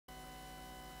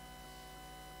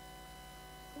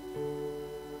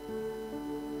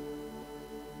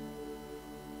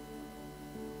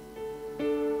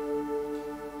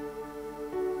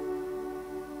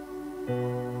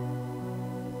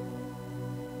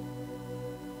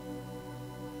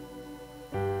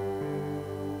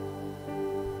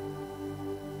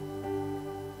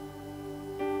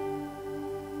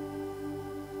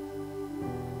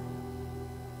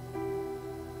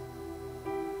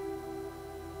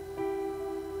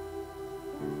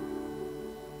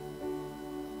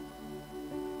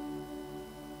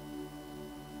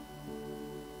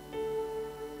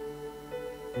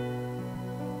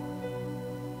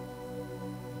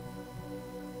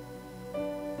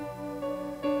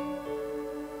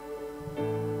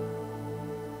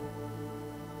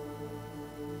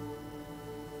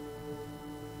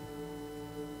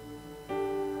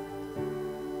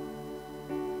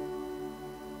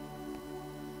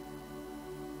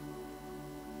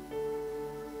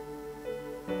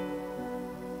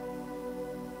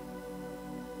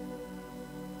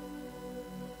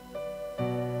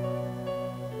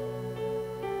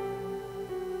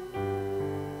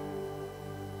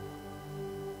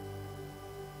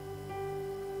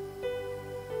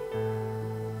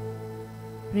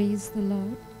Praise the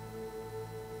Lord.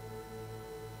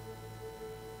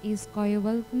 Eskoya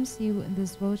welcomes you in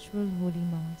this virtual Holy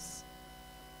Mass.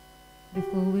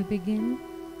 Before we begin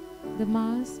the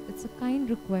Mass, it's a kind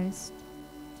request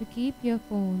to keep your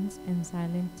phones in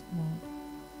silent mode.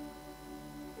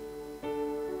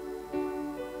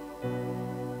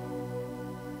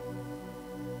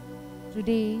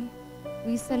 Today,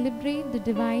 we celebrate the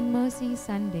Divine Mercy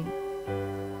Sunday,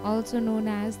 also known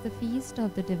as the Feast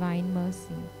of the Divine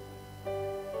Mercy.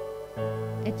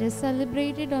 It is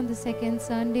celebrated on the second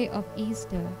Sunday of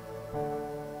Easter,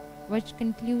 which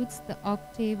concludes the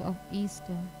octave of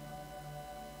Easter.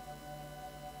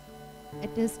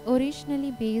 It is originally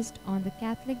based on the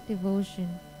Catholic devotion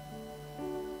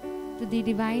to the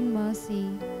Divine Mercy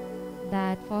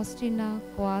that Faustina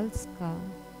Kowalska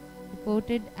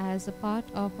reported as a part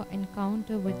of her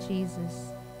encounter with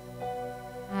Jesus,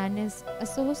 and is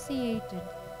associated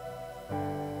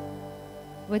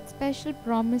with special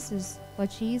promises for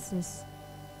Jesus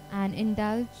and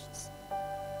indulgences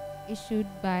issued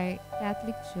by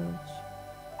Catholic Church.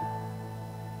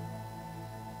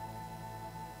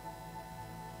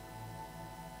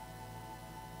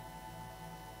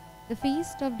 The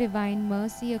Feast of Divine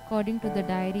Mercy, according to the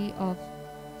diary of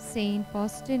Saint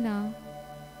Faustina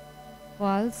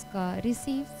Kowalska,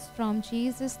 receives from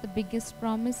Jesus the biggest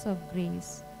promise of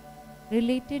grace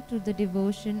related to the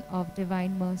devotion of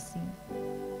Divine Mercy.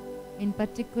 In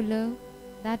particular,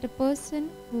 that a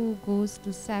person who goes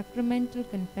to sacramental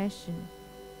confession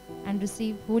and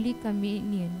receive Holy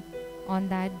Communion on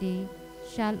that day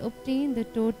shall obtain the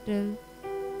total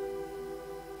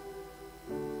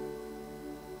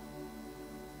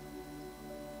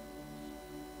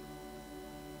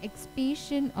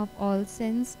expiation of all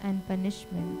sins and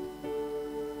punishment.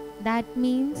 That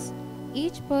means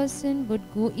each person would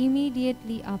go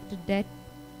immediately after death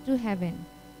to heaven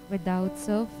without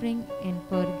suffering in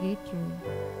purgatory.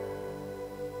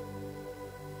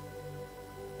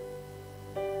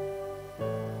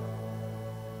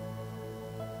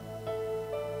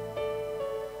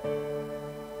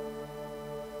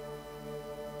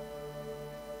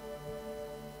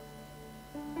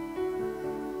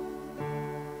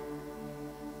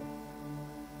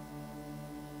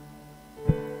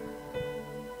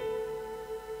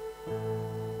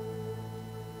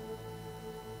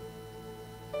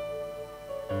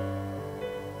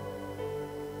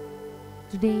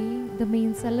 Today, the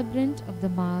main celebrant of the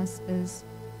Mass is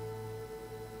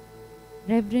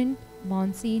Reverend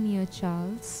Monsignor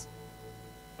Charles.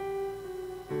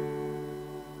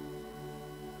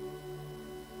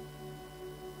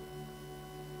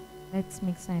 Let's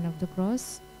make sign of the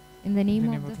cross. In the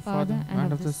name of the Father,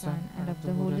 and of the Son, and of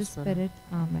the Holy Spirit.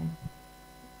 Amen.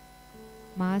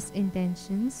 Mass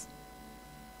intentions.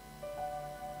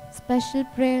 Special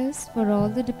prayers for all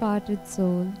the departed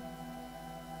soul,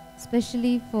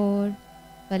 especially for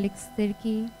Felix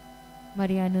Tirki,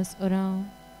 Marianus Orão,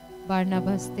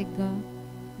 Barnabas Tigga,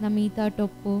 Namita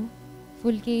Toppo,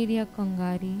 Fulkeria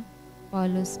Kongari,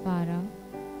 Paulus Bara,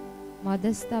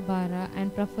 Modesta Bara,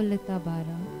 and Prafullita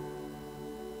Bara.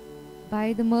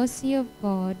 By the mercy of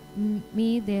God,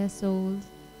 may their souls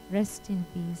rest in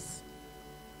peace.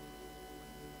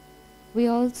 We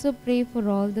also pray for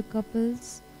all the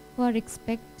couples who are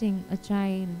expecting a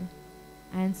child,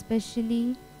 and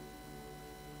especially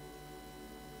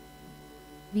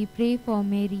we pray for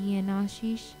Mary and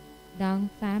Ashish Dang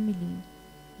family,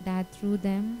 that through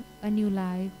them a new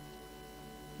life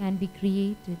can be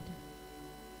created.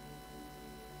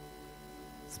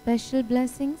 Special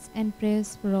blessings and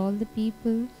prayers for all the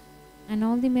people and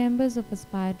all the members of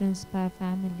Aspire to Inspire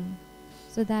family,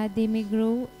 so that they may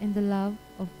grow in the love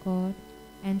of God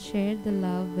and share the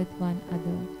love with one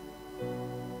another.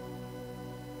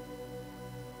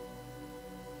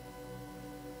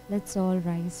 Let's all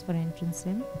rise for entrance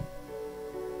hymn.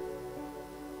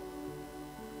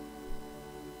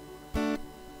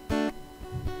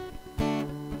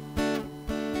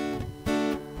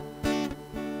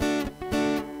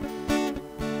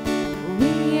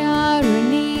 We are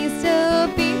an Easter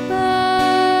people,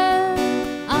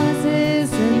 ours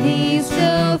is an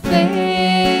Easter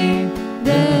faith.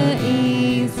 The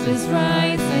East is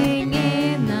rising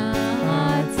in our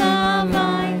hearts, our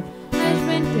minds, as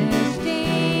winter's taste.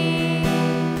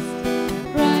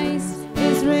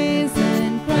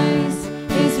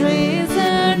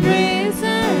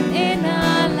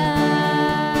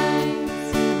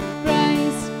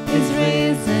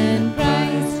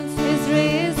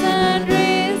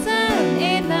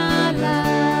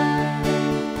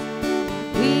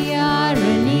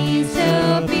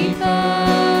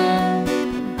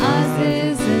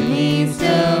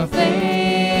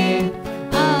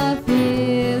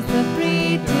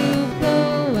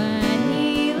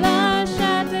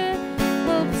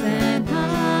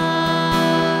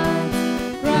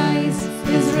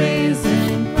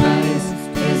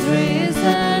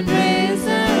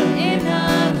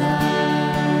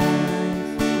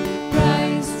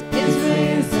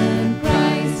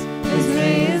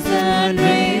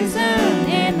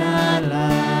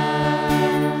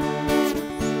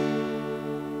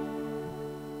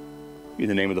 In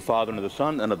the name of the Father, and of the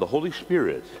Son, and of the Holy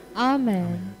Spirit.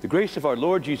 Amen. The grace of our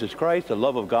Lord Jesus Christ, the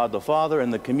love of God the Father,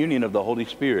 and the communion of the Holy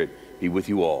Spirit be with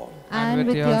you all. And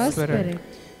with your spirit.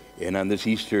 And on this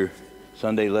Easter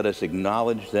Sunday, let us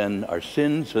acknowledge then our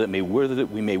sins so that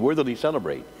we may worthily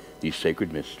celebrate these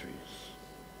sacred mysteries.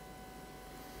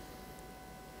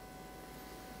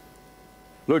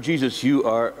 Lord Jesus, you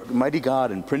are mighty God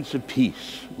and Prince of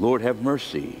Peace. Lord, have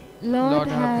mercy. Lord,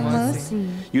 have mercy.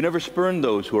 You never spurn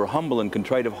those who are humble and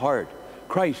contrite of heart.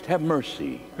 Christ, have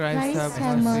mercy. Christ,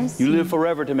 have mercy. You live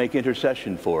forever to make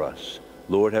intercession for us.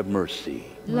 Lord, have mercy.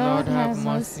 Lord, have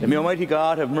mercy. And may Almighty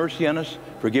God have mercy on us,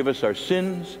 forgive us our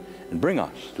sins, and bring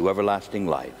us to everlasting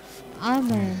life.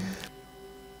 Amen.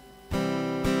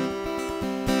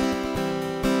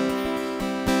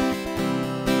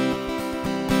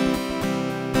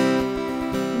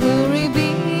 Glory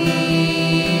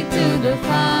be to the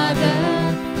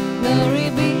Father, glory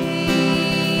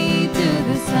be to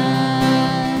the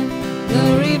Son,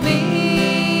 glory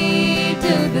be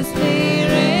to the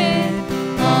Spirit,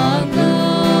 all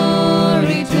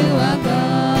glory to our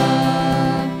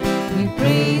God. We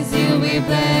praise you, we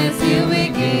bless you, we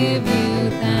give you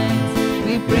thanks.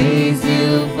 We praise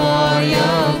you for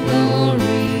your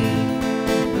glory.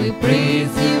 We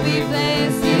praise you, we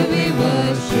bless you, we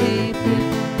worship you.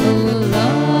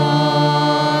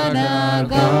 Lord our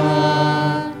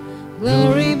God,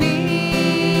 glory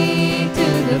be to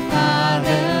the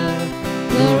Father,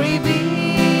 glory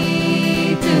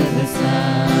be to the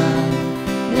Son,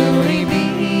 glory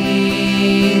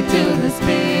be to the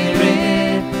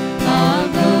Spirit, all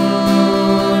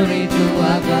glory to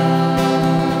our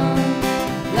God.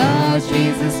 Lord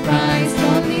Jesus Christ,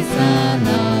 only Son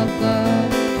of God,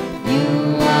 you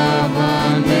are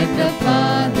one with the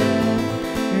Father.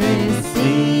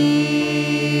 Receive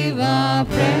our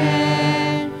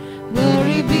prayer.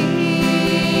 Glory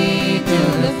be to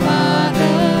the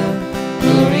Father,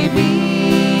 glory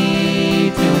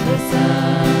be to the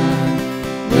Son,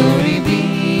 glory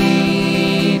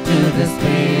be to the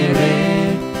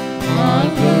Spirit, all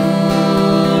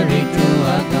glory to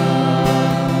our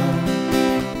God.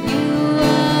 You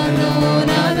alone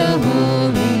are the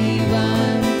Holy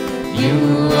One, you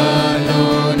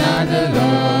alone are the Lord.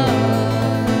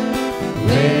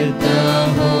 With the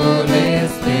Holy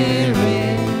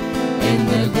Spirit, in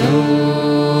the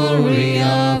glory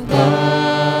of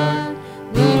God.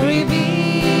 Glory be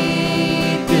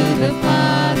to the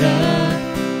Father,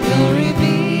 glory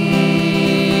be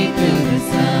to the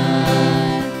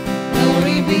Son,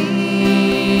 glory be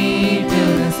to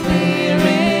the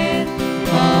Spirit,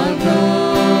 all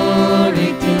glory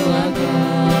to our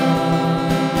God.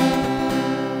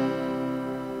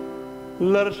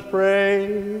 Let us pray.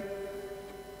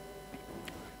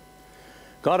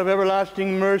 God of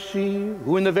everlasting mercy,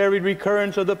 who in the varied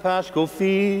recurrence of the Paschal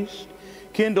feast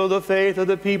kindle the faith of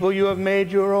the people you have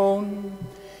made your own,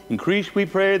 increase, we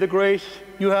pray, the grace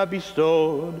you have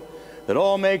bestowed, that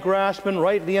all may grasp and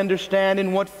rightly understand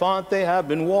in what font they have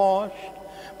been washed,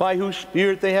 by whose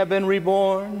Spirit they have been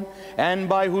reborn, and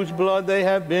by whose blood they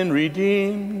have been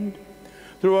redeemed.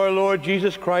 Through our Lord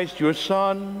Jesus Christ, your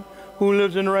Son, who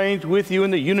lives and reigns with you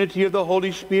in the unity of the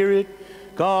Holy Spirit,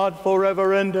 God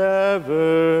forever and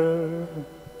ever.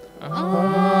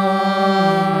 Amen.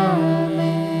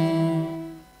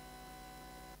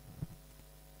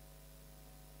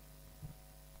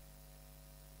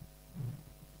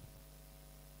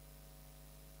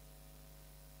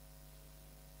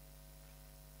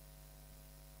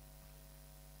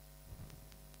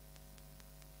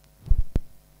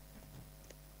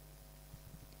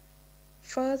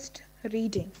 First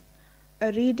reading.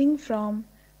 A reading from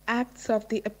Acts of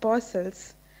the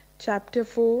Apostles, chapter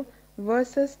 4,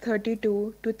 verses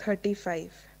 32 to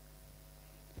 35.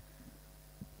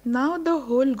 Now the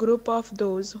whole group of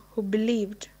those who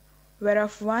believed were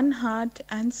of one heart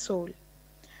and soul,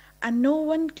 and no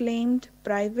one claimed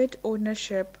private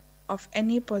ownership of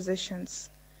any possessions,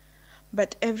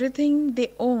 but everything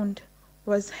they owned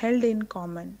was held in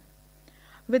common.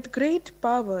 With great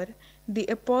power, the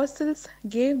apostles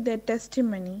gave their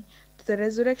testimony to the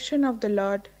resurrection of the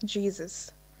Lord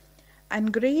Jesus,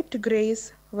 and great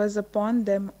grace was upon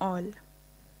them all.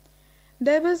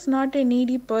 There was not a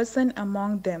needy person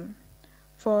among them,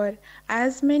 for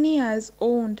as many as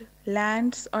owned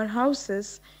lands or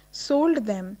houses sold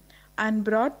them and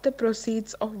brought the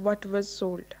proceeds of what was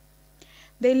sold.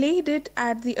 They laid it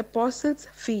at the apostles'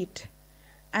 feet,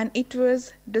 and it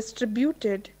was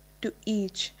distributed to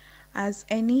each as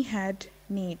any had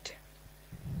need.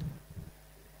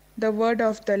 The word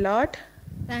of the Lord.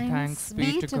 Thanks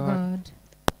be to God.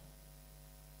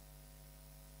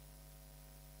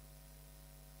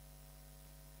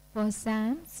 for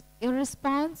Psalms, your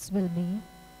response will be,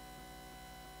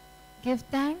 give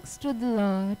thanks to the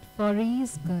Lord, for he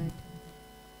is good.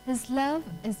 His love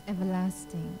is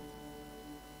everlasting.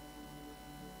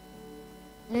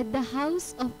 Let the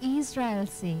house of Israel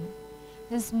say,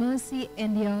 his mercy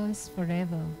endures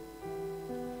forever.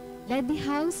 Let the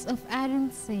house of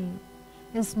Aaron say,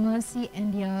 his mercy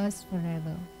endures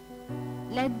forever.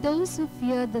 Let those who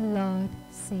fear the Lord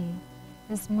say,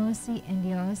 his mercy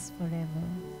endures forever.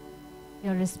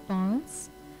 Your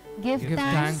response, give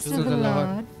thanks to the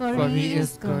Lord, for he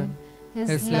is good.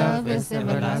 His love is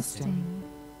everlasting.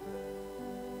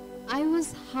 I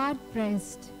was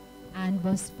hard-pressed and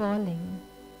was falling,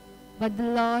 but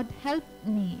the Lord helped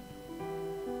me.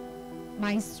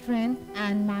 My strength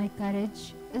and my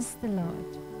courage is the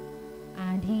Lord,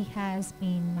 and he has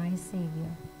been my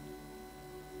Savior.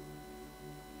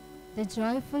 The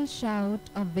joyful shout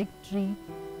of victory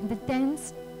in the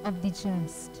tents of the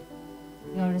just.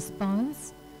 Your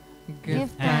response, give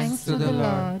thanks to the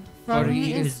Lord, for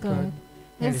he is good.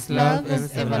 His love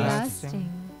is everlasting.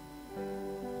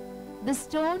 The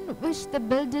stone which the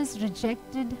builders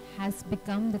rejected has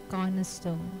become the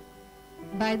cornerstone.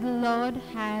 By the Lord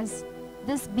has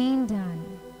this been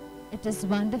done. It is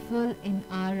wonderful in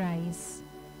our eyes.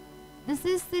 This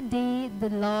is the day the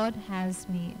Lord has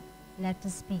made. Let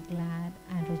us be glad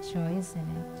and rejoice in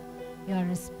it. Your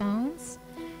response,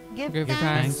 give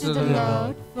thanks to the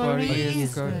Lord, for he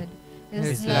is good.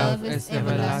 His love is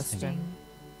everlasting.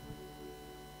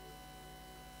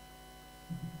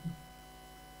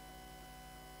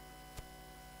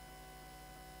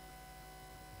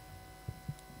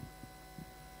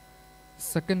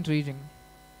 Second reading.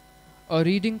 A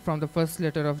reading from the first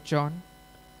letter of John,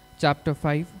 chapter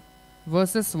 5,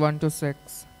 verses 1 to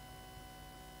 6.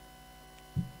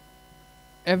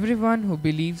 Everyone who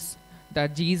believes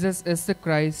that Jesus is the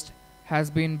Christ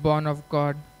has been born of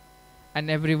God,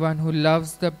 and everyone who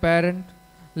loves the parent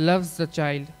loves the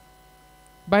child.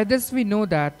 By this we know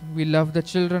that we love the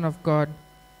children of God,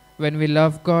 when we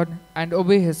love God and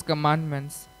obey his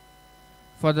commandments.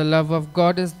 For the love of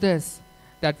God is this,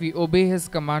 that we obey his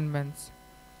commandments,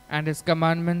 and his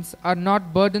commandments are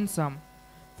not burdensome,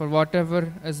 for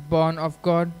whatever is born of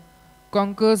God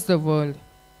conquers the world.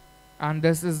 And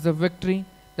this is the victory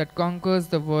that conquers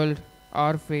the world,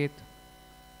 our faith.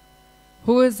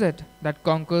 Who is it that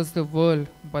conquers the world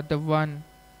but the one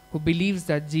who believes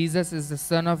that Jesus is the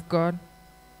Son of God?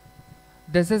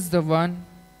 This is the one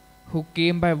who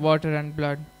came by water and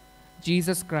blood,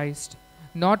 Jesus Christ,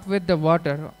 not with the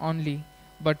water only,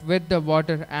 but with the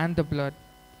water and the blood.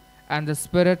 And the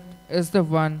Spirit is the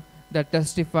one that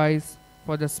testifies,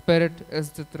 for the Spirit is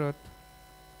the truth.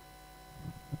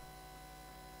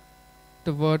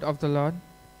 The word of the Lord.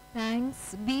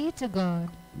 Thanks be to God.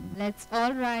 Let's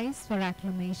all rise for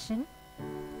acclamation.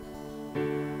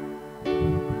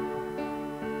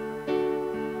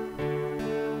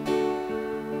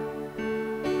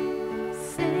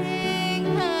 Sing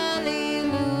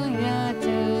hallelujah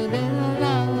to the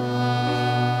Lord.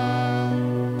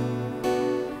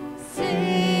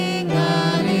 Sing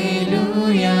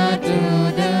hallelujah to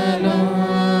the Lord.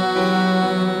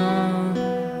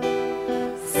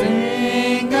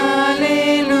 Sing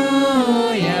hallelujah,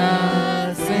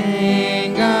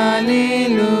 sing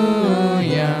hallelujah,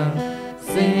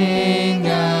 sing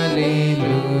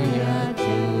hallelujah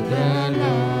to the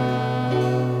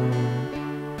Lord.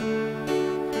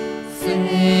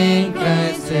 Sing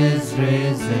Christ is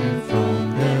risen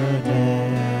from the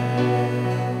dead.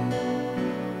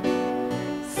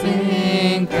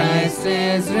 Sing Christ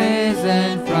is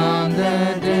risen from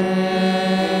the dead.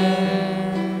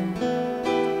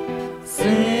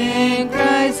 Sing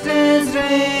Christ is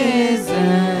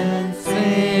risen,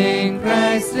 sing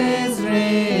Christ is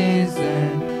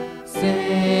risen,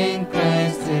 sing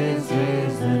Christ is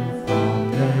risen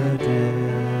from the dead.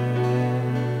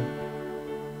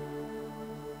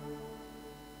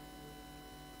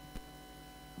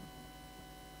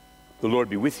 The Lord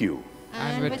be with you.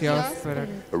 And with your spirit.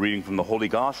 A reading from the Holy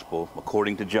Gospel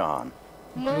according to John.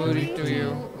 Glory to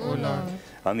you, O Lord.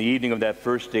 On the evening of that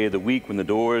first day of the week, when the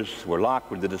doors were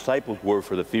locked where the disciples were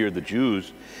for the fear of the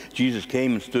Jews, Jesus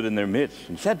came and stood in their midst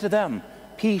and said to them,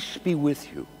 "Peace be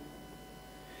with you."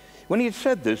 When he had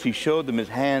said this, he showed them his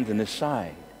hands and his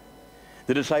side.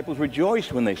 The disciples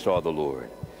rejoiced when they saw the Lord.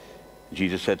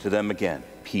 Jesus said to them again,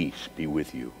 "Peace be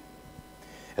with you.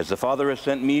 As the Father has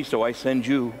sent me, so I send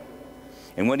you."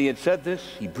 And when he had said this,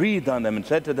 he breathed on them and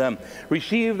said to them,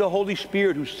 "Receive the Holy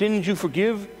Spirit. Whose sins you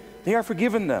forgive, they are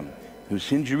forgiven them. Whose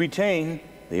sins you retain,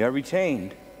 they are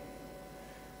retained."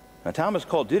 Now Thomas,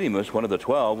 called Didymus, one of the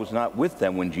 12, was not with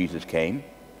them when Jesus came.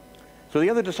 So the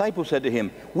other disciples said to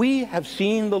him, "We have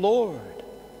seen the Lord."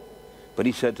 But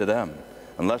he said to them,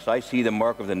 "Unless I see the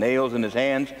mark of the nails in his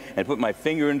hands, and put my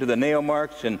finger into the nail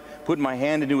marks, and put my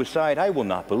hand into his side, I will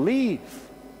not believe."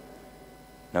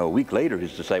 Now a week later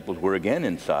his disciples were again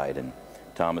inside, and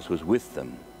Thomas was with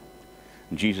them.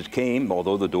 And Jesus came,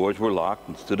 although the doors were locked,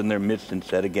 and stood in their midst and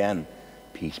said again,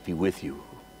 "Peace be with you."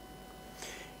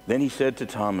 Then he said to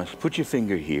Thomas, "Put your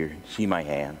finger here, see my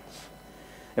hands.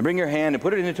 And bring your hand and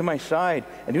put it into my side,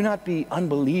 and do not be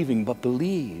unbelieving, but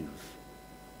believe."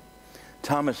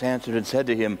 Thomas answered and said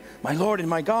to him, "My Lord and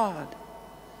my God."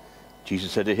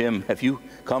 Jesus said to him, "Have you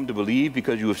come to believe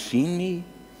because you have seen me?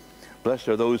 Blessed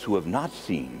are those who have not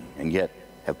seen and yet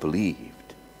have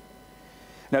believed."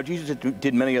 Now Jesus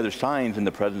did many other signs in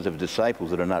the presence of his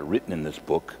disciples that are not written in this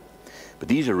book, but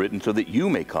these are written so that you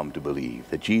may come to believe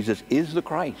that Jesus is the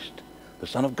Christ, the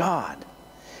Son of God,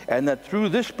 and that through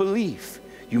this belief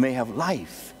you may have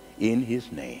life in his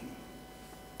name.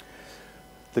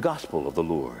 The Gospel of the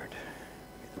Lord.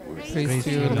 Praise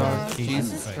to you, Lord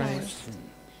Jesus Christ.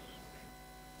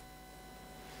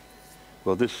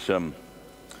 Well, this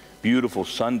beautiful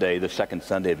Sunday, the second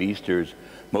Sunday of Easter, as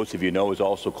most of you know, is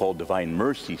also called Divine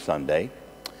Mercy Sunday,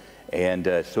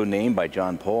 and so named by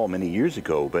John Paul many years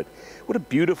ago. But what a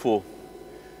beautiful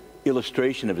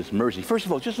illustration of his mercy. First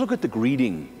of all, just look at the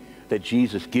greeting that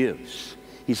Jesus gives.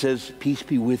 He says, "Peace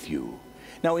be with you."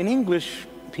 Now, in English,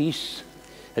 peace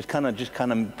has kind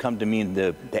of come to mean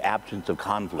the absence of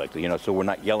conflict, so we're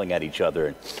not yelling at each other,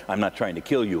 and I'm not trying to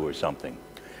kill you or something.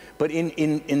 But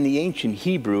in the ancient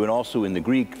Hebrew and also in the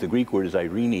Greek word is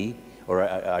irene, or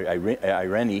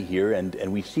irene here,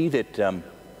 and we see that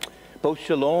both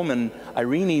shalom and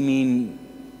irene mean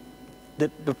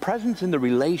that the presence and the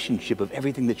relationship of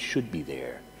everything that should be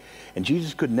there. And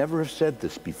Jesus could never have said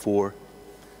this before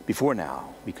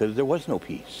now, because there was no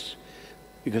peace,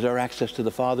 because our access to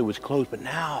the Father was closed. But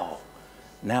now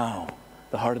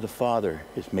the heart of the Father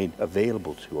is made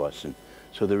available to us, and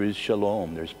so there is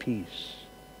shalom, there's peace.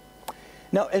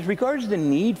 Now, as regards the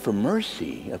need for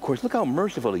mercy, of course, look how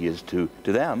merciful he is to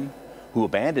them who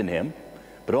abandoned him,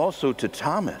 but also to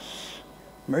Thomas,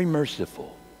 very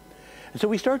merciful. And so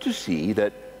we start to see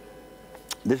that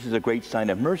this is a great sign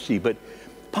of mercy. But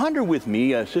ponder with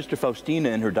me Sister Faustina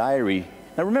in her diary.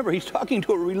 Now remember, he's talking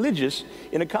to a religious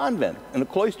in a convent, in a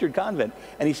cloistered convent.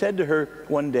 And he said to her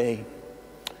one day,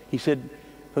 he said,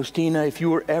 "Faustina, if you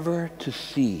were ever to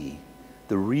see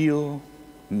the real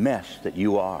mess that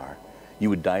you are, you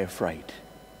would die of fright.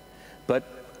 But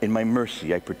in my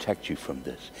mercy, I protect you from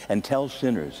this, and tell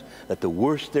sinners that the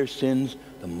worse their sins,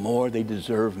 the more they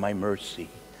deserve my mercy."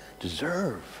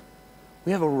 Deserve.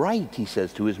 We have a right, he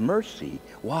says, to his mercy.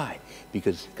 Why?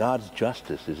 Because God's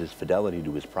justice is his fidelity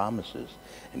to his promises.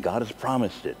 And God has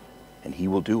promised it, and he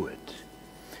will do it.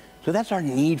 So that's our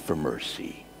need for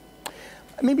mercy.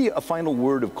 Maybe a final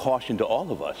word of caution to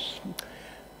all of us,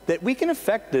 that we can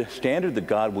affect the standard that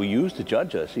God will use to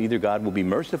judge us. Either God will be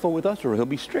merciful with us or he'll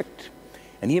be strict.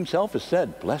 And he himself has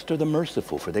said, "Blessed are the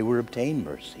merciful, for they will obtain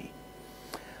mercy."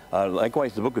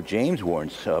 Likewise, the book of James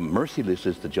warns, merciless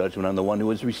is the judgment on the one who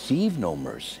has received no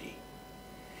mercy.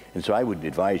 And so I would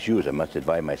advise you, as I must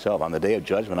advise myself, on the day of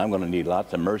judgment, I'm going to need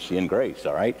lots of mercy and grace,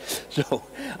 all right? So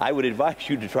I would advise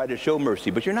you to try to show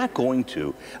mercy, but you're not going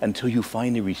to until you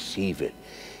finally receive it.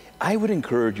 I would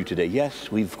encourage you today, yes,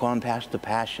 we've gone past the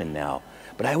Passion now,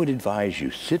 but I would advise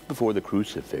you, sit before the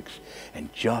crucifix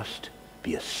and just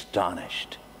be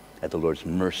astonished at the Lord's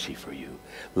mercy for you.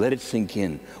 Let it sink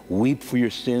in. Weep for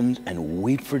your sins and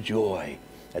weep for joy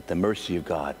at the mercy of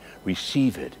God.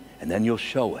 Receive it, and then you'll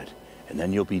show it, and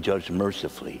then you'll be judged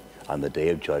mercifully on the day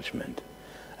of judgment.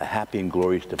 A happy and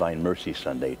glorious Divine Mercy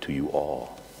Sunday to you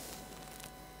all.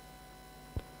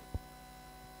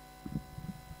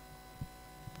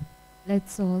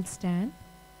 Let's all stand.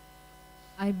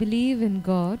 I believe in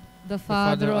God, the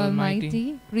Father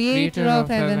Almighty, creator of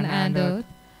heaven and earth,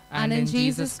 and in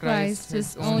Jesus Christ,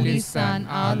 his only Son,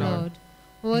 our Lord,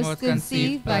 who was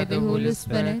conceived by the Holy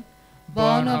Spirit,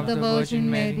 born of the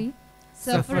Virgin Mary,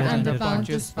 suffered under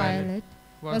Pontius Pilate,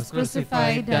 was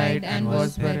crucified, died, and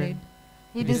was buried.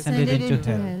 He descended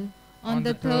into hell. On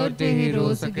the third day he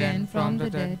rose again from the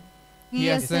dead. He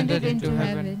ascended into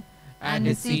heaven, and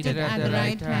is seated at the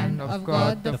right hand of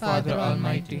God the Father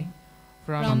Almighty.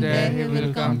 From there he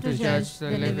will come to judge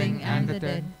the living and the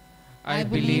dead. I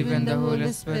believe in the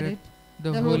Holy Spirit,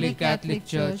 the Holy Catholic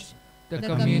Church, the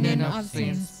communion of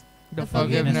saints, the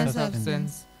forgiveness of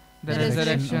sins, the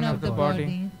resurrection of the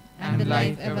body, and the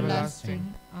life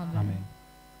everlasting. Amen.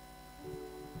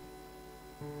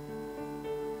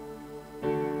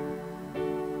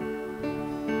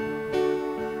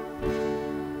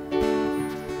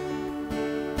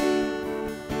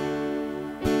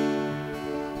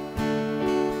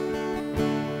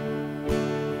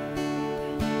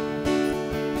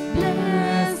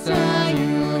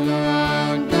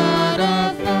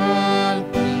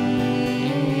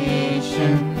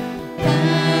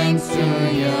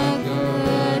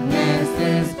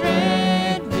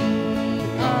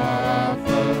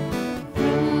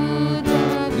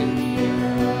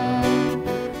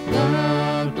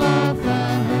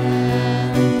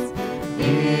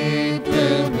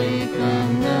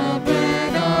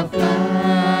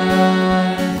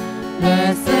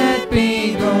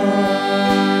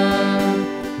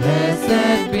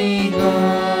 Blessed be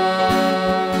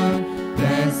God,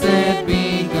 blessed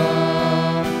be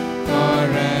God,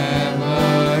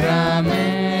 forever,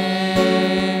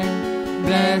 amen.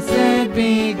 Blessed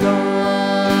be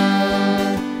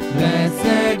God,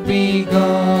 blessed be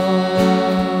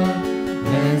God,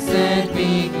 blessed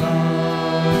be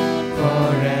God,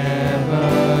 forever,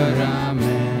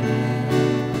 amen.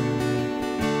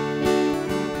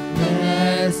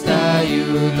 Blessed are you,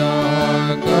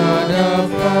 Lord God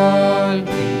of all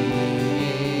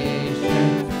creation.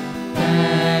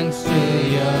 Thanks to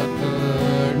your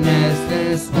goodness,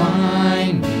 this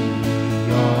wine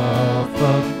we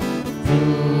offer,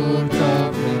 fruit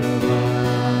of the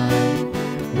vine,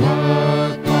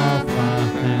 work of our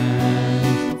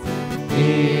hands.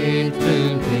 It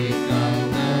will become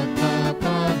the cup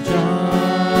of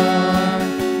joy.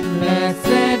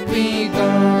 Blessed be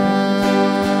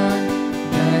God,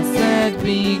 blessed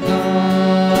be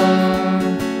God,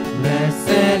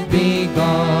 blessed be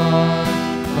God,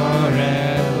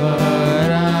 forever,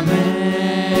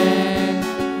 amen.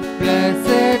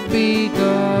 Blessed be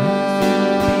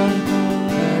God,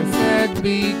 blessed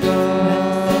be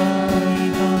God,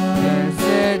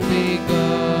 blessed be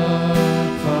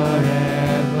God,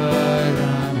 forever,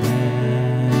 amen.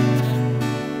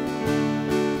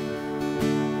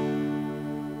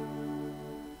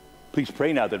 Please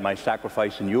pray now that my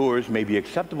sacrifice and yours may be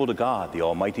acceptable to God, the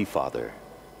Almighty Father.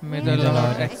 May the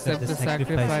Lord accept the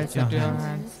sacrifice at your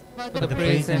hands for the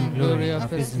praise and glory of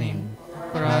his name,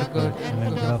 for our good and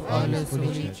good of all his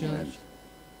holy church.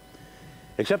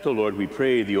 Accept, O Lord, we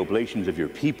pray, the oblations of your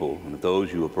people and of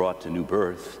those you have brought to new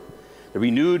birth, that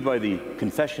renewed by the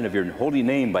confession of your holy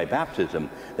name by baptism,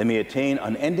 they may attain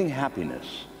unending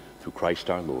happiness through Christ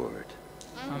our Lord.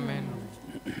 Amen.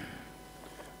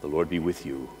 The Lord be with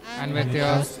you. And with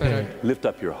your spirit, Lift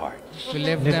up your hearts. we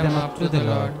lift them up to the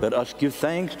Lord. Let us give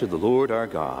thanks to the Lord our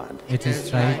God. It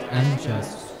is right and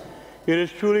just. It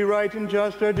is truly right and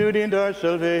just, our duty and our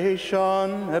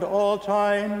salvation, at all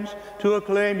times to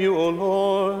acclaim you, O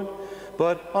Lord.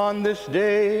 But on this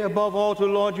day, above all, to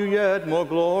laud you yet more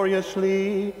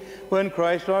gloriously, when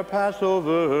Christ our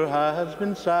Passover has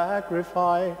been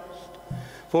sacrificed.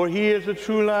 For he is the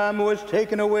true Lamb who has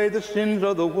taken away the sins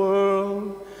of the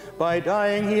world. By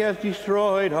dying he has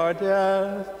destroyed our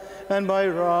death, and by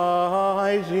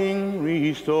rising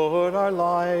restored our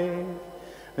life.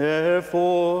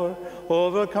 Therefore,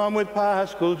 overcome with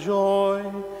paschal joy,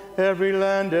 every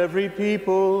land, every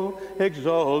people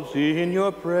exalts in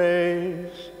your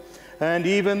praise. And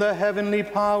even the heavenly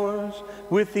powers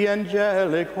with the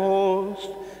angelic host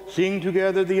sing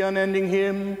together the unending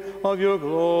hymn of your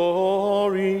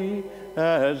glory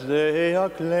as they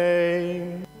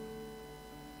acclaim.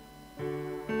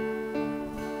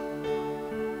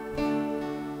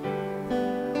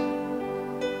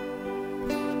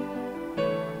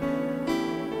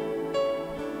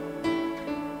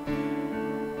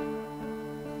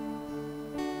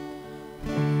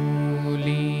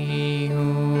 Holy,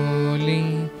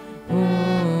 holy,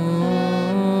 holy,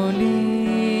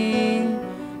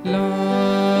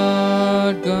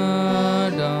 Lord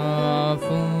God of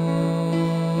hosts.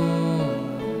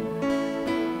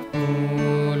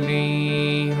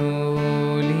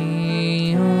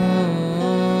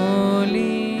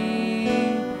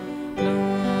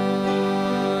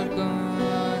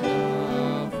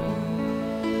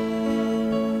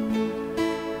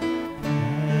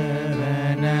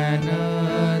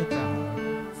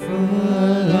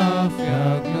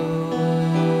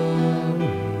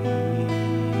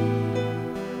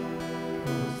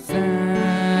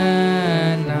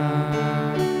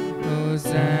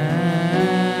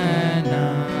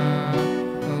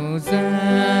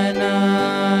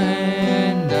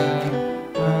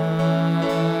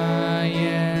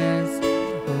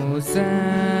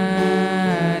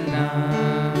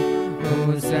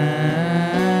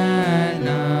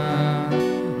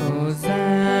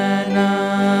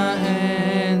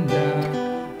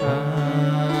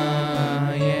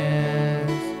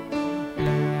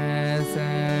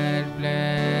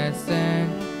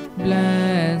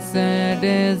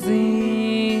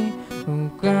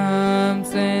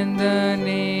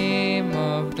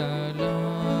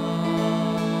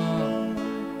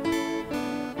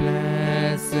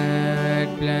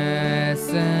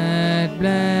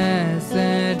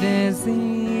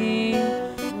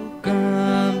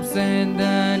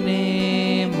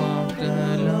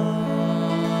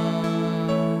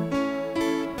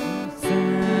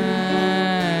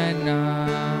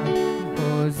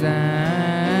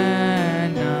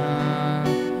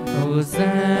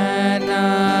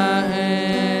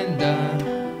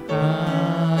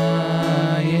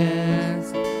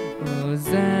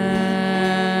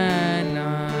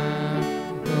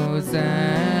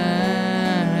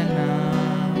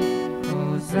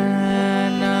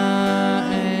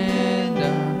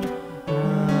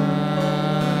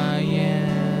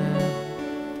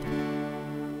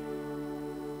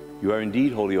 You are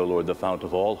indeed holy, O Lord, the fount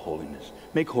of all holiness.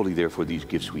 Make holy, therefore, these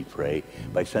gifts, we pray,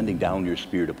 by sending down your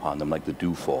Spirit upon them like the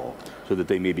dewfall, so that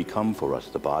they may become for us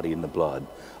the body and the blood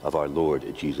of our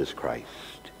Lord Jesus Christ.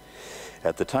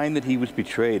 At the time that he was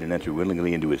betrayed and entered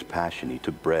willingly into his passion, he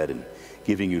took bread, and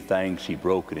giving you thanks, he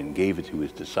broke it and gave it to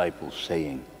his disciples,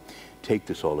 saying, "Take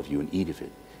this, all of you, and eat of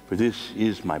it, for this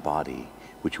is my body,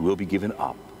 which will be given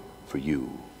up for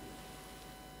you."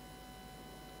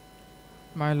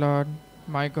 My Lord,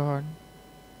 my God,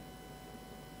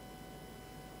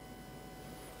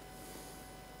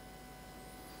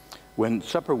 When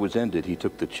supper was ended, he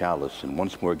took the chalice, and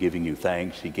once more giving you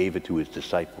thanks, he gave it to his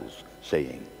disciples,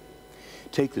 saying,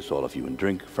 "Take this, all of you, and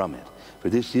drink from it, for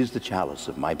this is the chalice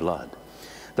of my blood,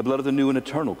 the blood of the new and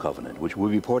eternal covenant, which will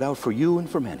be poured out for you and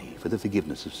for many for the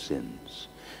forgiveness of sins.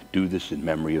 Do this in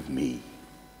memory of me."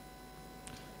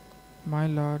 my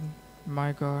Lord,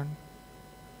 my God.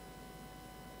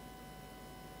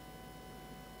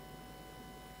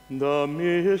 The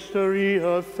mystery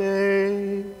of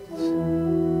faith.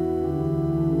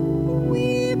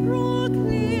 We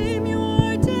proclaim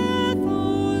your death,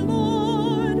 O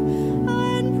Lord,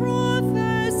 and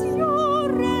profess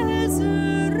your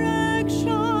resurrection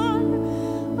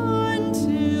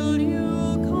until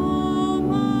you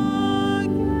come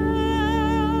again.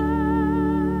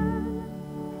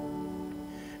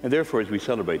 And therefore, as we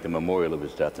celebrate the memorial of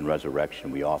his death and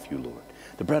resurrection, we offer you, Lord,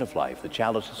 the bread of life, the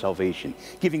chalice of salvation,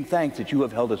 giving thanks that you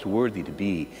have held us worthy to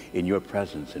be in your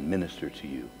presence and minister to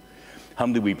you.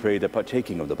 Humbly we pray that,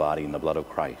 partaking of the body and the blood of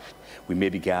Christ, we may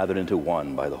be gathered into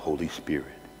one by the Holy Spirit.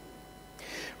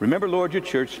 Remember, Lord, your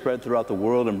church spread throughout the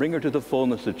world, and bring her to the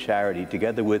fullness of charity,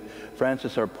 together with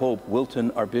Francis our Pope, Wilton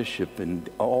our Bishop, and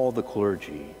all the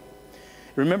clergy.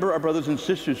 Remember our brothers and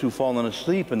sisters who've fallen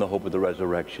asleep in the hope of the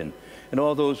resurrection, and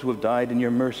all those who have died in your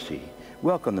mercy.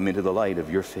 Welcome them into the light of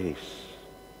your face.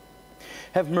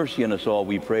 Have mercy on us all,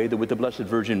 we pray, that with the Blessed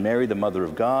Virgin Mary, the Mother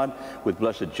of God, with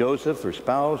Blessed Joseph, her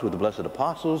spouse, with the blessed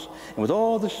apostles, and with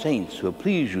all the saints who have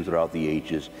pleased you throughout the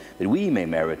ages, that we may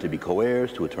merit to be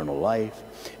co-heirs to eternal life,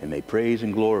 and may praise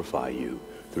and glorify you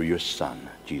through your Son,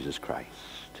 Jesus Christ.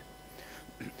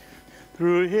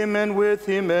 Through him and with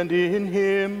him and in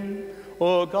him,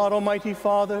 O God, Almighty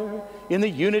Father, in the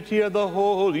unity of the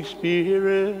Holy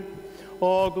Spirit,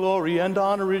 all glory and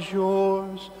honor is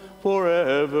yours,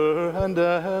 forever and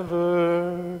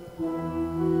ever.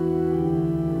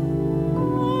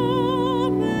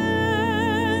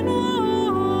 Amen,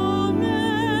 amen,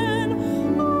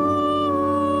 amen.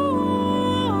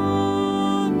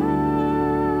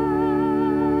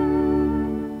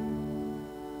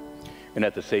 And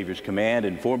at the Savior's command,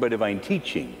 informed by divine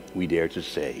teaching, we dare to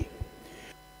say,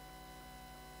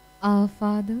 Our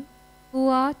Father, who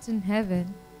art in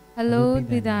heaven, hallowed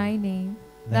be thy name.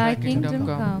 Thy kingdom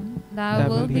come, thy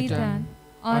will be done,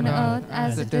 on earth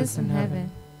as it is in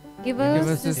heaven. Give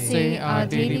us this day our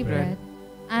daily bread,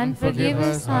 and forgive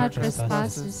us our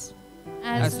trespasses,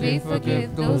 as we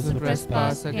forgive those who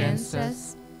trespass against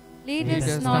us. Lead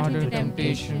us not into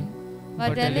temptation,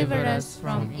 but deliver us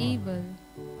from evil.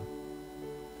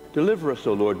 Deliver us,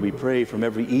 O Lord, we pray, from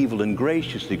every evil, and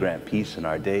graciously grant peace in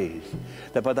our days,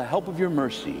 that by the help of your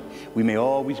mercy we may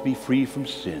always be free from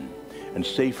sin and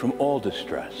safe from all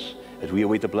distress, as we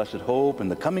await the blessed hope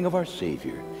and the coming of our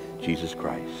Savior, Jesus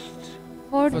Christ.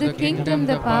 For the kingdom,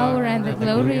 the power, and the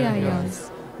glory are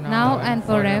yours, now and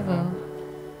forever.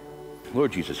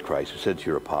 Lord Jesus Christ, who said to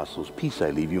your apostles, "Peace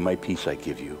I leave you, my peace I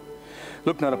give you,"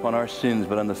 look not upon our sins,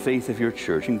 but on the faith of your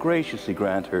church, and graciously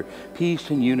grant her peace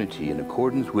and unity in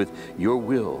accordance with your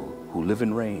will, who live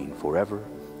and reign forever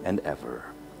and ever.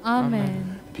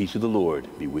 Amen. The peace of the Lord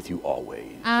be with you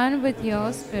always. And with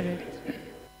your spirit.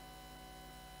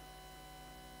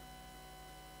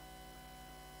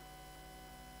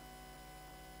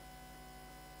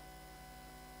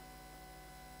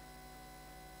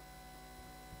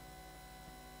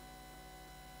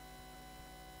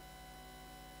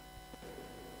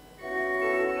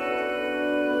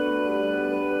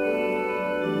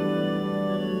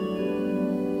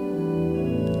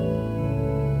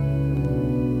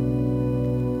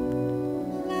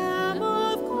 Lamb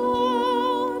of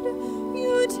God,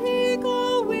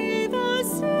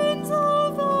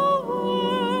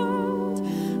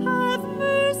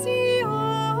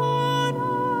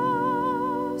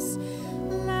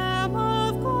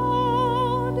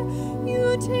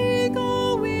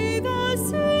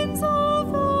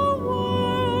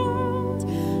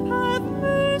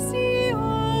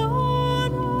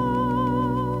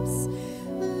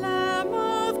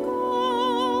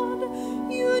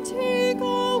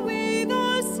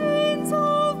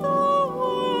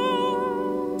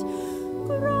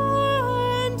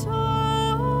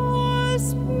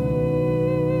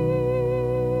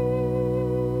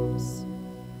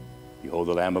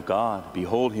 the Lamb of God.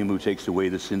 Behold him who takes away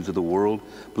the sins of the world.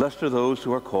 Blessed are those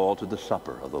who are called to the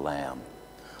supper of the Lamb.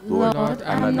 Lord,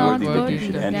 I am not worthy that you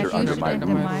should that enter you under should my enter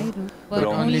roof, my roof, but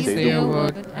only say a the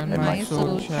word, word, and and my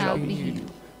soul shall be be healed.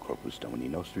 healed. Corpus Domini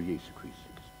Nostri Jesu Christus.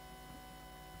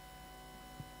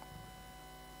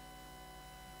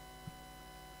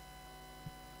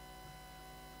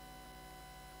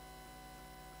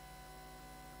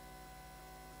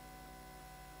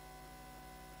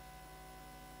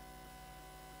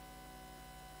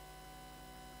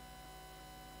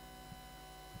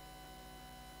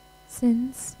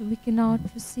 Since we cannot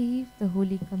receive the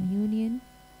Holy Communion,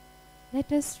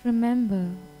 let us remember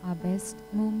our best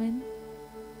moment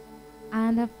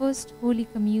and our first Holy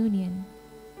Communion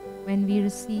when we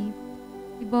received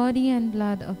the body and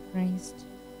blood of Christ.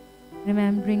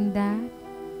 Remembering that,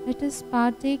 let us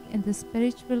partake in the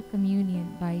spiritual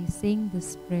communion by saying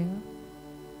this prayer.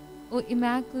 O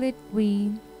Immaculate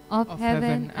Queen of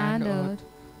heaven and earth,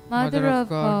 Mother of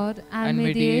God and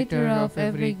mediator of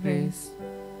every grace,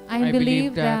 I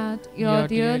believe that your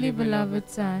dearly beloved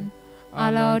Son,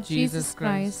 our Lord Jesus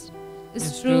Christ,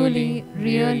 is truly,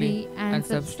 really, and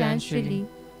substantially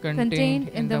contained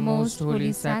in the most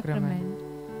holy sacrament.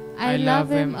 I love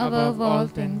him above all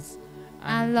things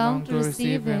and long to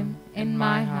receive him in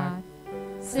my heart.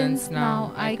 Since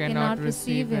now I cannot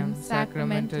receive him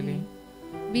sacramentally,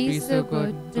 be so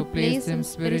good to place him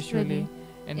spiritually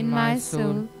in my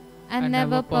soul and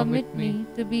never permit me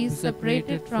to be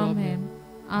separated from him.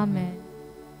 Amen.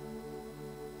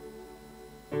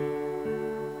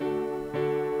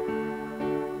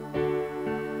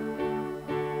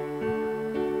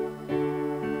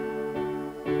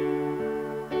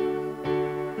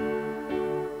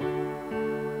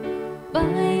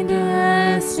 Bind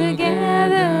us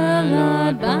together,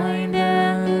 Lord, bind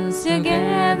us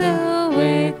together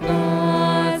with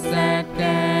cords that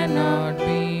cannot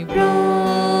be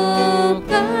broken.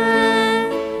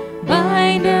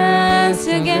 Bind us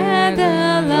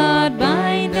together, Lord,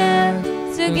 bind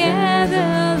us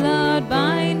together, Lord,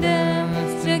 bind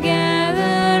us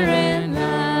together in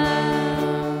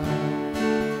love.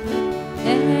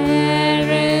 There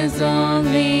is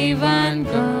only one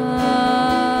God.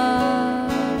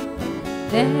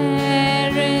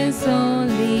 There is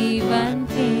only one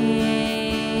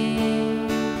King.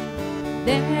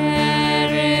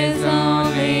 There is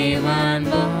only one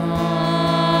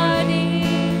body.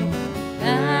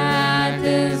 That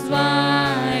is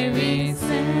why we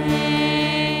sing.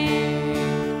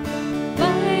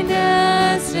 Bind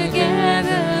us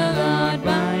together, Lord,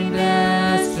 bind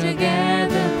us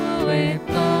together with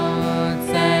cords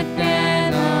that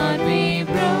cannot be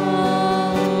broken.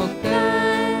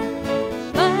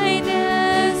 Bind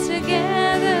us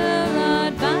together,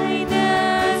 Lord, bind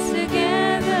us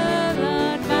together,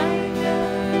 Lord, bind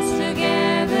us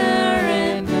together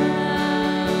in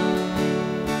love.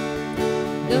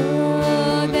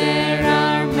 Though there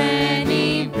are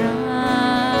many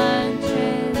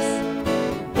branches,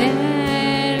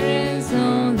 there is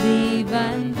only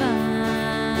one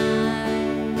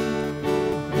vine.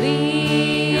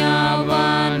 We are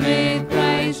one with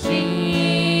Christ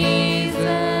Jesus.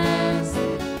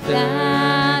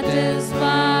 That is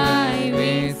why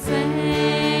we sing.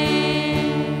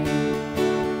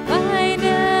 Bind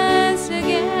us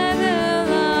together,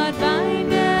 Lord,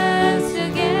 bind us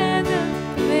together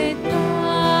with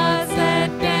cords that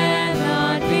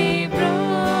cannot be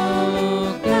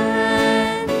broken.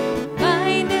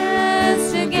 Bind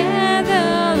us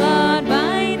together, Lord,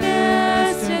 bind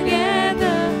us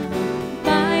together,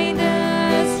 bind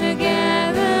us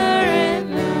together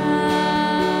in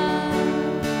love.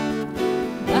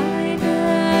 Bind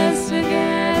us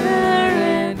together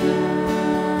in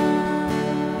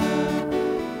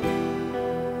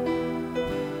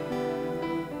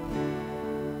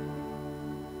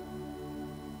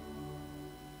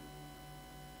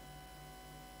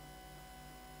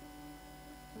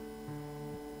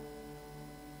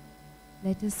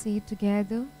Let us say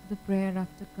together the prayer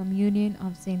after communion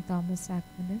of St. Thomas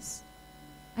Aquinas.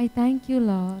 I thank you,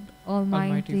 Lord,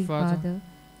 Almighty Father,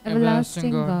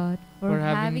 everlasting God, for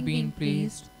having been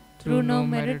pleased, through no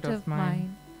merit of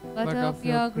mine, but of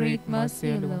your great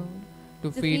mercy alone,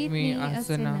 to feed me a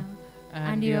sinner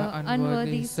and your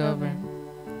unworthy servant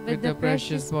with the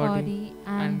precious body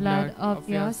and blood of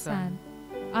your Son,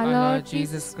 our Lord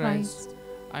Jesus Christ.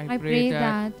 I pray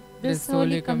that this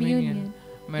Holy Communion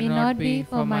may not be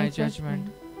for my judgment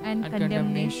and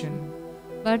condemnation,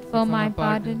 but for my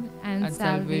pardon and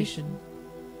salvation.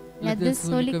 Let this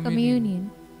Holy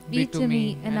Communion be to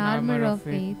me an armor of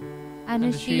faith and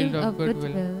a shield of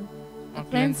goodwill, a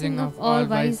cleansing of all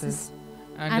vices,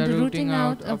 and the rooting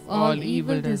out of all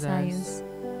evil desires.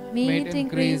 May it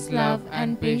increase love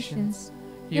and patience,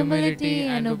 humility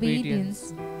and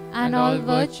obedience, and all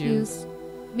virtues.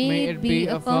 May it be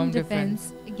a firm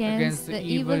defense against the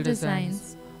evil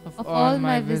designs of all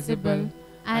my visible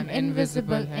and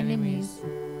invisible enemies,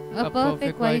 a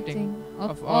perfect quieting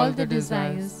of all the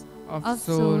desires of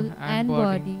soul and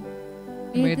body.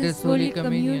 May this Holy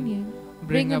Communion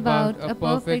bring about a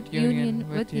perfect union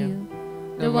with you,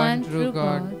 the one true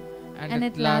God, and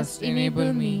at last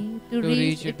enable me to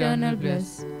reach eternal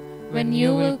bliss. When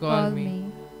you will call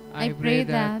me, I pray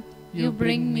that you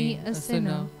bring me a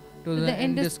sinner to the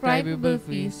indescribable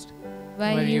feast,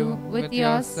 where you, with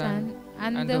your Son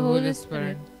and the Holy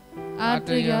Spirit, are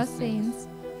to your saints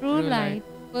true light,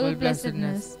 full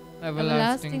blessedness,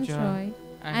 everlasting joy,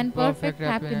 and perfect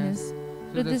happiness,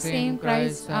 through the same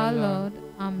Christ our Lord.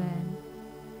 Amen.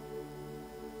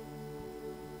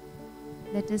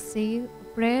 Let us say a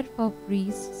prayer for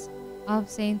priests of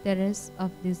Saint Therese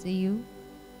of Lisieux.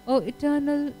 O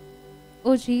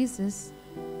Jesus,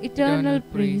 eternal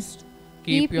priest,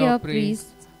 keep your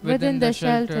priests within the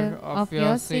shelter of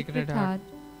your sacred heart,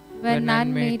 where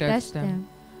none may touch them.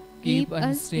 Keep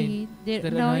unstained their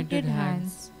anointed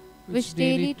hands, which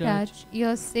daily touch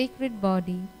your sacred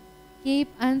body. Keep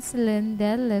unsullied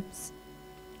their lips,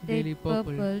 daily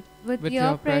purpled with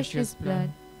your precious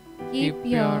blood. Keep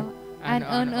pure and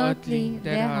unearthly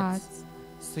their hearts,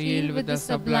 sealed with the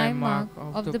sublime mark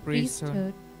of the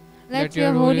priesthood. Let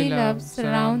your holy love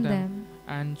surround them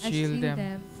and shield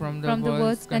them from the world's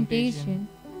world's contagion.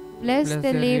 Bless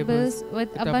their labors with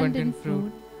abundant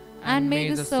fruit, and may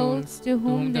the souls to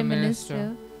whom they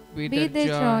minister be their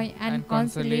joy and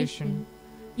consolation,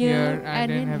 here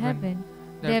and in heaven,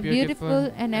 their beautiful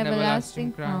and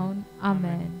everlasting crown.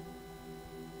 Amen.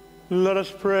 Let us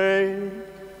pray.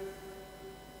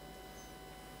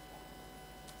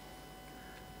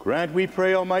 Grant, we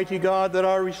pray, Almighty God, that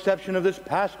our reception of this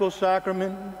Paschal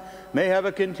Sacrament may have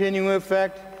a continuing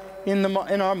effect in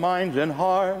our minds and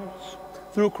hearts,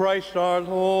 through Christ our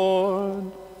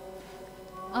Lord.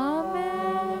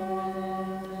 Amen.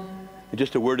 And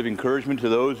just a word of encouragement to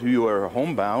those who are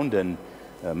homebound and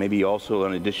maybe also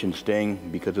in addition staying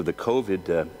because of the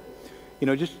COVID,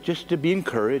 just to be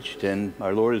encouraged, and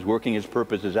our Lord is working his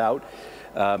purposes out.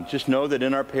 Just know that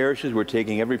in our parishes we're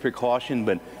taking every precaution,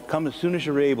 but come as soon as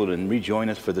you're able and rejoin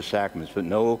us for the sacraments. But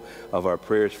know of our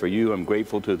prayers for you. I'm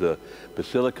grateful to the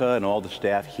Basilica and all the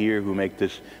staff here who make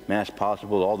this Mass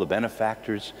possible, all the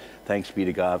benefactors. Thanks be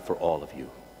to God for all of you.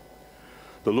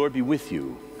 The Lord be with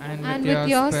you. And with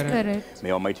your spirit.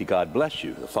 May Almighty God bless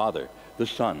you, the Father, the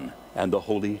Son, and the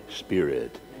Holy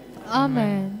Spirit.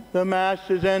 Amen. The Mass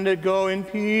is ended. Go in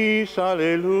peace.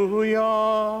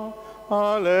 Alleluia.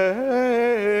 Alleluia.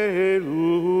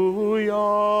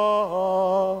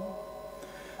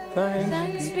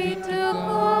 Thanks be to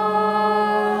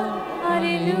God.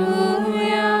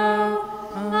 Hallelujah.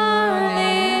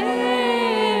 Hallelujah.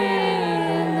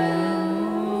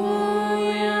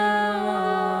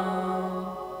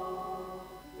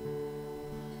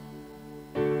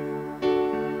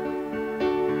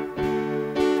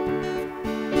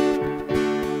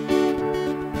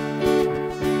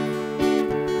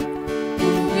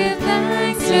 Give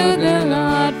thanks to the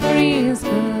Lord for he is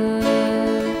good.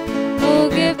 Oh,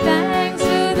 give thanks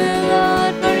to the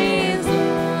Lord for he is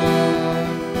good.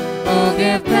 Oh,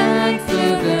 give thanks to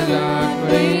the Lord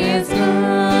for he is good.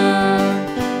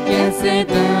 Yes,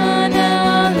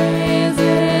 eternal is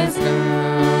his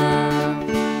love.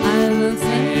 I will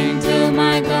sing to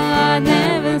my God,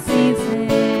 never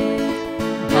ceasing.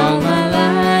 All my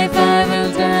life I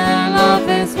will tell of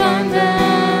his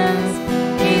wonders.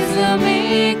 He's the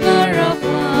maker of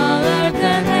all earth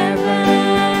and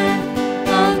heaven.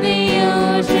 Of the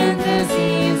oceans, the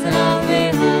seas, of the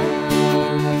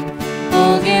home.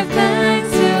 Oh, give thanks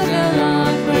to the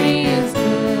Lord, for he is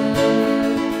good.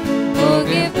 Oh,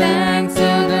 give thanks to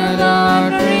the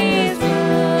Lord, for he is good.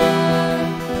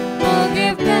 Oh,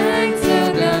 give thanks to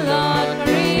the Lord,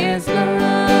 for he is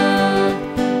good.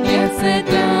 Yes,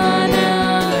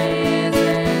 eternal is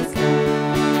his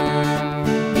love.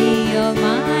 The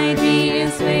Almighty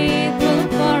is faithful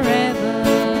forever.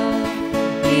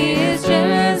 He is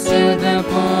just to the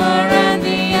poor and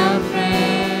the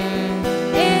oppressed.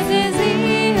 It is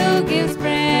he who gives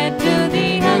bread to the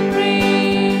hungry,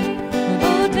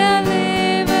 who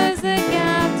delivers the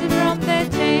captive from their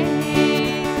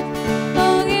chains.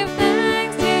 Oh, give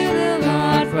thanks to the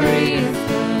Lord, for he is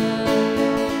good.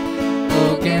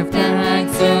 Oh, give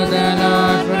thanks to the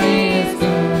Lord, for he is good.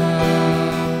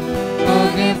 Oh,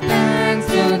 give thanks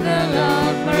to the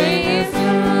Lord, for he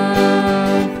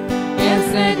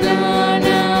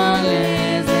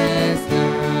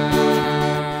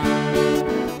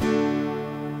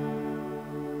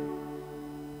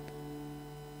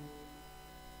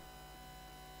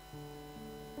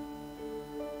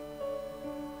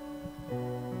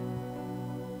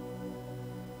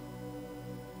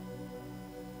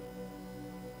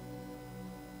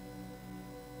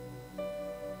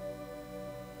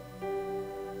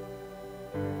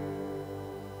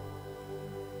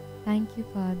Thank you,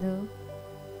 Father,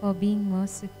 for being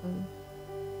merciful.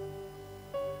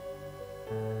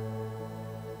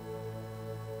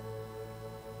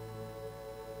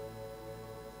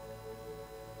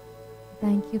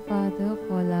 Thank you, Father,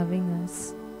 for loving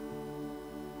us.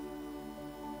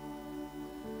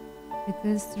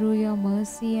 Because through your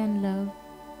mercy and love,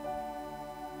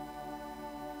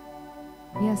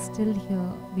 we are still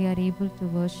here. We are able to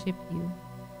worship you.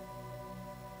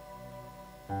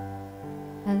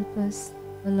 Help us,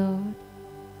 O Lord,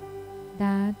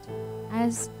 that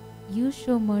as you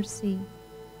show mercy,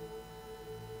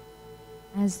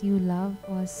 as you love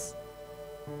us,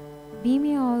 we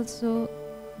may also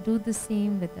do the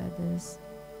same with others.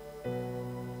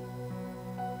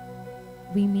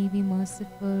 We may be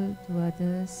merciful to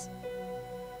others.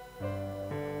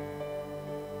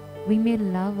 We may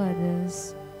love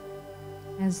others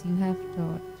as you have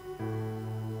taught.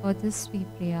 For this we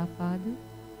pray, our Father,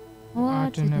 who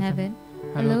art in heaven,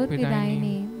 hallowed be thy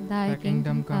name. Thy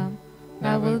kingdom come,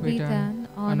 thy will be done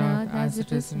on earth as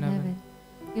it is in heaven.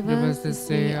 Give us this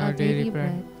day our daily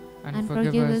bread, and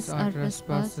forgive us our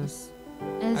trespasses,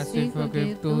 as we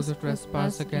forgive those who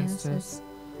trespass against us.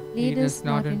 Lead us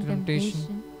not into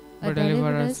temptation, but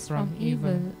deliver us from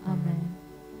evil. Amen.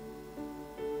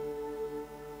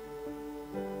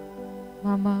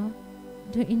 Mama,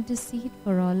 do intercede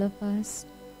for all of us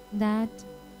that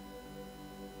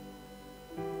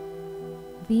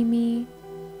we may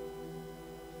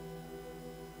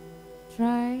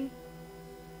try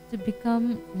to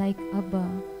become like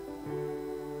Abba.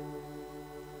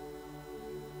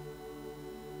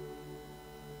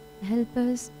 Help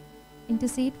us,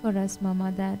 intercede for us,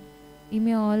 Mama, that we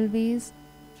may always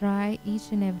try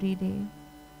each and every day.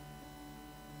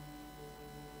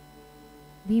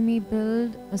 We may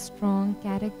build a strong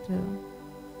character.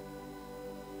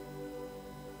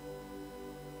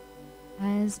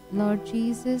 As Lord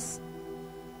Jesus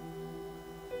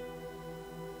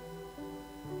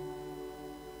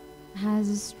has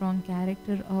a strong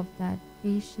character of that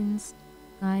patience,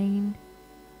 kind,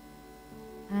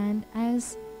 and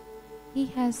as he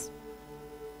has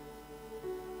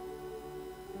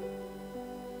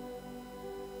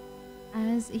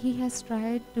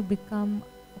tried to become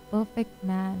a perfect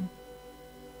man.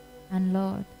 And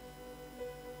Lord,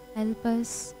 help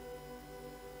us,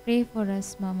 pray for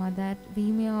us, Mama, that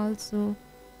we may also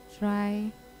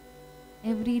try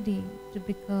every day to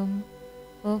become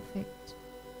perfect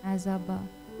as Abba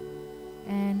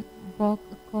and walk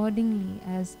accordingly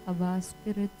as Abba's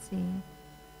Spirit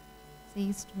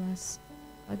says to us.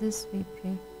 For this we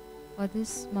pray. For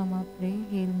this, Mama, pray.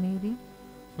 Hail Mary,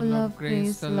 Full of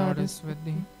grace, the Lord is with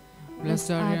thee.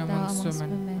 Blessed are you amongst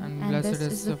women, and blessed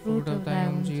is the fruit of thy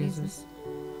womb, Jesus.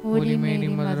 Holy Mary,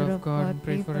 Mother of God,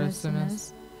 pray for us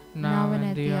sinners, now and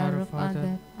at the hour of our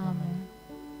death. Amen.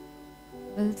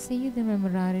 We'll say the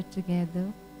Memorare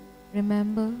together.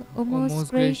 Remember, O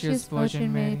most gracious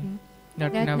Virgin Mary,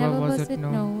 that never was it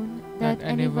known that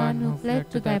anyone who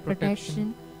fled to thy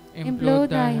protection, implored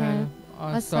thy help,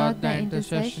 or sought thy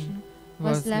intercession,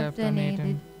 was left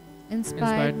unaided.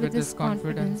 Inspired with this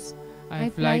confidence, I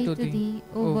fly to thee,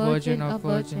 O Virgin of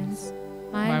Virgins.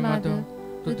 My Mother,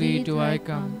 to thee do I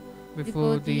come,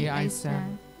 before thee I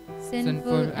stand,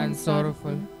 sinful and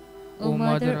sorrowful. O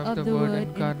Mother of the Word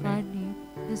incarnate,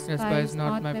 despise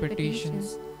not my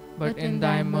petitions, but in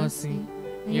thy mercy,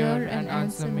 hear and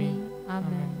answer me.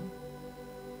 Amen.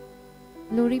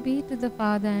 Glory be to the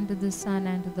Father, and to the Son,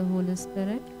 and to the Holy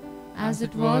Spirit, as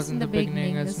it was in the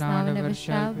beginning, is now, and ever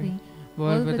shall be,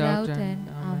 world without end.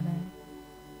 Amen.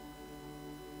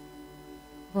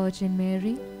 Virgin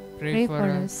Mary, pray for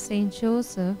us. Saint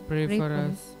Joseph, Pray for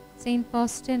us. Saint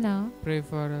Faustina, Pray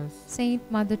for us.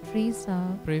 Saint Mother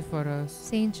Teresa, Pray for us.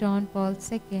 Saint John Paul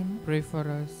II, Pray for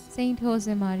us. Saint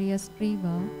Jose Maria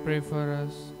Escriva, Pray for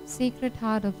us. Sacred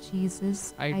Heart of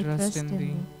Jesus, I trust in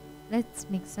thee. Let's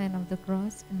make sign of the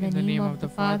cross in In the name of the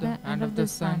Father, and of the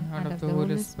Son, and of the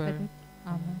Holy Spirit.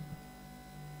 Amen.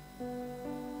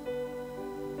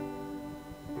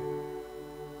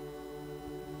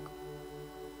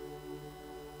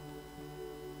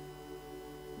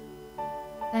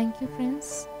 Thank you,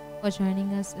 friends, for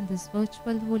joining us in this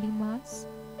virtual Holy Mass.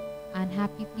 And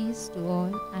happy peace to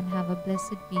all, and have a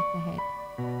blessed week ahead.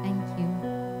 Thank you.